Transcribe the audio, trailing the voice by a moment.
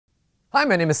Hi,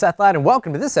 my name is Seth Ladd, and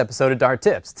welcome to this episode of Dart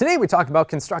Tips. Today we talk about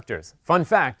constructors. Fun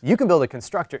fact, you can build a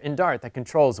constructor in Dart that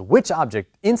controls which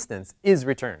object instance is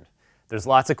returned. There's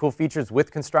lots of cool features with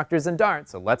constructors in Dart,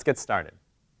 so let's get started.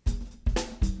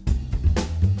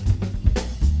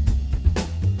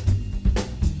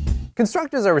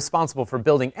 Constructors are responsible for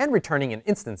building and returning an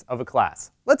instance of a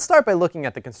class. Let's start by looking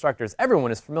at the constructors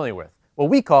everyone is familiar with, what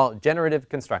we call generative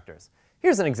constructors.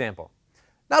 Here's an example.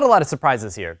 Not a lot of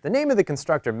surprises here. The name of the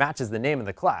constructor matches the name of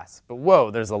the class, but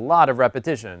whoa, there's a lot of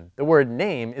repetition. The word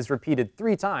name is repeated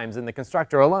 3 times in the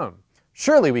constructor alone.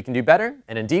 Surely we can do better,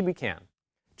 and indeed we can.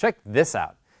 Check this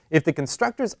out. If the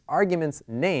constructor's argument's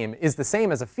name is the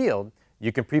same as a field,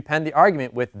 you can prepend the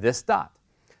argument with this dot.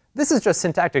 This is just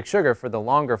syntactic sugar for the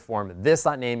longer form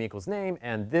this.name equals name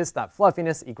and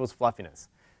this.fluffiness equals fluffiness.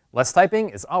 Less typing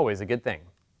is always a good thing.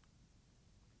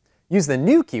 Use the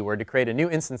new keyword to create a new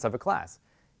instance of a class.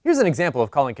 Here's an example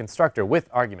of calling constructor with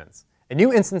arguments. A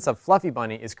new instance of Fluffy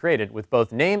Bunny is created with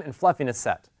both name and fluffiness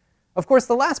set. Of course,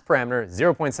 the last parameter,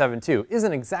 0.72,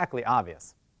 isn't exactly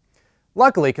obvious.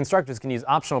 Luckily, constructors can use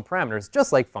optional parameters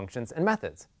just like functions and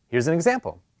methods. Here's an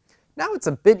example. Now it's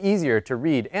a bit easier to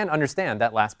read and understand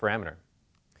that last parameter.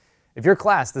 If your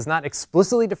class does not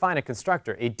explicitly define a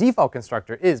constructor, a default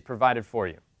constructor is provided for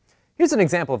you. Here's an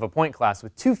example of a point class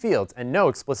with 2 fields and no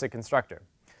explicit constructor.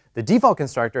 The default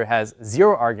constructor has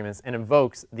 0 arguments and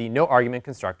invokes the no-argument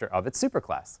constructor of its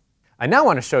superclass. I now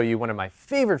want to show you one of my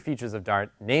favorite features of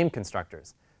Dart, named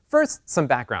constructors. First, some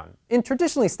background. In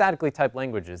traditionally statically typed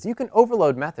languages, you can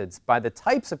overload methods by the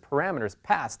types of parameters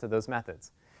passed to those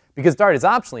methods. Because Dart is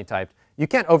optionally typed, you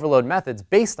can't overload methods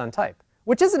based on type,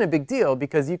 which isn't a big deal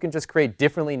because you can just create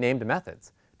differently named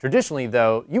methods. Traditionally,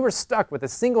 though, you were stuck with a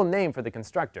single name for the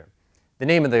constructor. The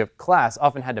name of the class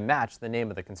often had to match the name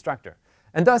of the constructor.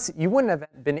 And thus, you wouldn't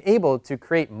have been able to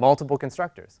create multiple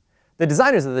constructors. The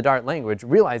designers of the Dart language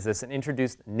realized this and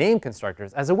introduced named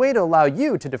constructors as a way to allow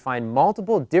you to define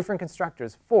multiple different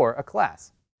constructors for a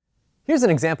class. Here's an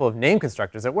example of named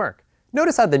constructors at work.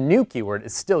 Notice how the new keyword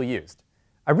is still used.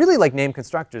 I really like named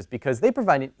constructors because they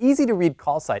provide an easy-to-read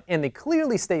call site and they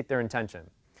clearly state their intention.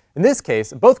 In this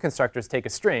case, both constructors take a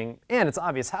string, and it's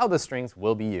obvious how the strings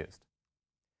will be used.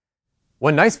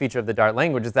 One nice feature of the Dart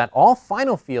language is that all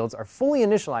final fields are fully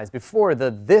initialized before the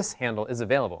this handle is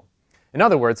available. In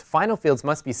other words, final fields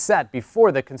must be set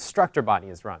before the constructor body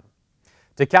is run.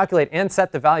 To calculate and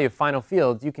set the value of final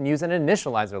fields, you can use an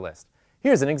initializer list.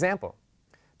 Here's an example.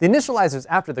 The initializers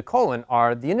after the colon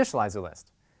are the initializer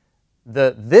list.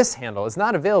 The this handle is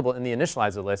not available in the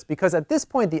initializer list because at this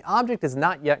point the object is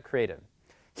not yet created.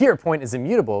 Here, point is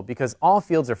immutable because all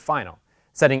fields are final.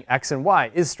 Setting x and y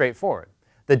is straightforward.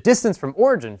 The distance from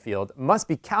origin field must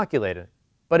be calculated,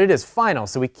 but it is final,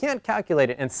 so we can't calculate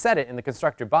it and set it in the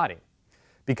constructor body.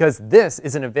 Because this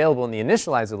isn't available in the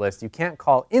initializer list, you can't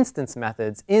call instance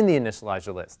methods in the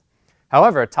initializer list.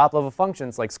 However, top-level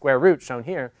functions like square root, shown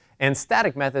here, and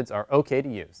static methods are OK to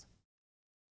use.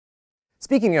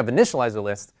 Speaking of initializer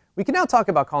lists, we can now talk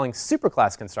about calling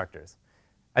superclass constructors.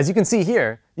 As you can see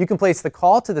here, you can place the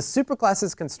call to the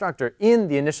superclass's constructor in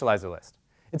the initializer list.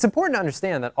 It's important to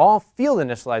understand that all field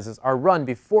initializers are run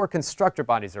before constructor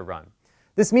bodies are run.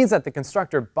 This means that the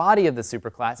constructor body of the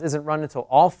superclass isn't run until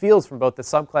all fields from both the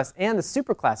subclass and the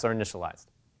superclass are initialized.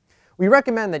 We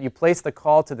recommend that you place the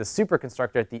call to the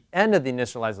superconstructor at the end of the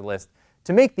initializer list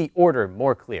to make the order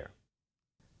more clear.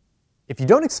 If you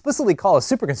don't explicitly call a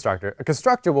superconstructor, a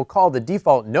constructor will call the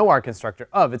default no-arg constructor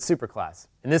of its superclass.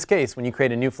 In this case, when you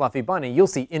create a new Fluffy Bunny, you'll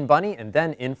see inBunny and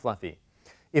then inFluffy.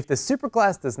 If the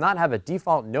superclass does not have a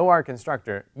default no-arg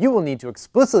constructor, you will need to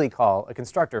explicitly call a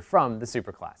constructor from the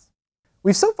superclass.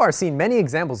 We've so far seen many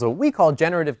examples of what we call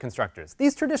generative constructors.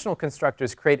 These traditional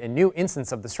constructors create a new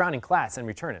instance of the surrounding class and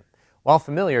return it. While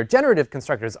familiar, generative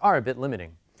constructors are a bit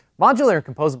limiting. Modular and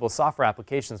composable software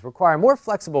applications require more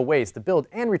flexible ways to build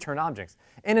and return objects,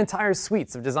 and entire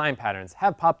suites of design patterns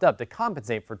have popped up to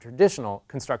compensate for traditional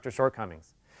constructor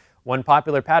shortcomings. One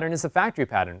popular pattern is the factory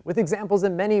pattern, with examples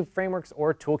in many frameworks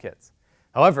or toolkits.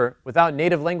 However, without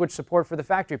native language support for the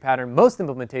factory pattern, most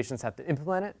implementations have to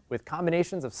implement it with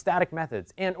combinations of static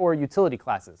methods and/or utility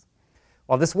classes.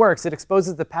 While this works, it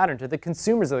exposes the pattern to the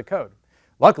consumers of the code.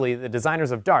 Luckily, the designers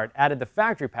of Dart added the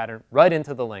factory pattern right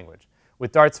into the language.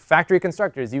 With Dart's factory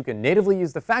constructors, you can natively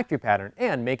use the factory pattern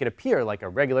and make it appear like a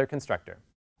regular constructor.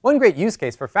 One great use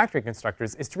case for factory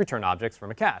constructors is to return objects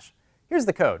from a cache. Here's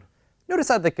the code. Notice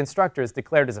how the constructor is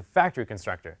declared as a factory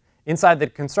constructor. Inside the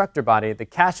constructor body, the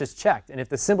cache is checked, and if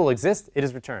the symbol exists, it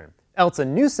is returned. Else a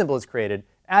new symbol is created,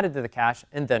 added to the cache,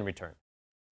 and then returned.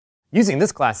 Using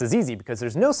this class is easy because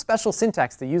there's no special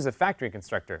syntax to use a factory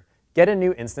constructor. Get a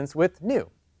new instance with new.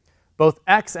 Both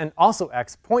x and also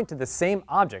x point to the same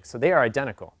object, so they are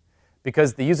identical.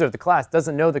 Because the user of the class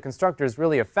doesn't know the constructor is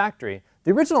really a factory, the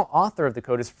original author of the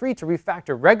code is free to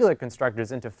refactor regular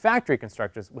constructors into factory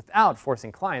constructors without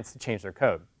forcing clients to change their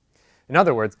code. In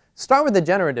other words, start with a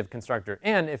generative constructor,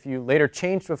 and if you later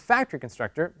change to a factory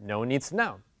constructor, no one needs to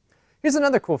know. Here's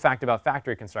another cool fact about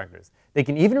factory constructors. They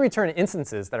can even return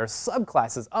instances that are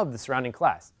subclasses of the surrounding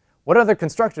class. What other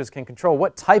constructors can control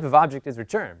what type of object is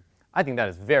returned? I think that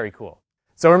is very cool.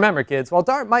 So remember, kids, while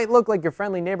Dart might look like your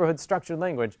friendly neighborhood structured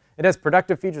language, it has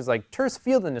productive features like terse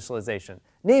field initialization,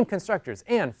 named constructors,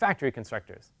 and factory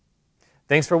constructors.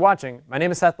 Thanks for watching. My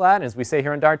name is Seth Ladd, and as we say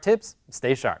here on Dart Tips,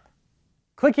 stay sharp.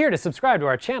 Click here to subscribe to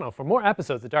our channel for more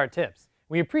episodes of Dart Tips.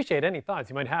 We appreciate any thoughts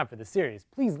you might have for the series.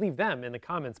 Please leave them in the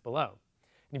comments below.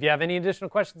 And if you have any additional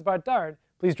questions about Dart,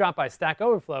 please drop by Stack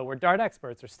Overflow, where Dart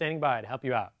experts are standing by to help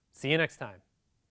you out. See you next time.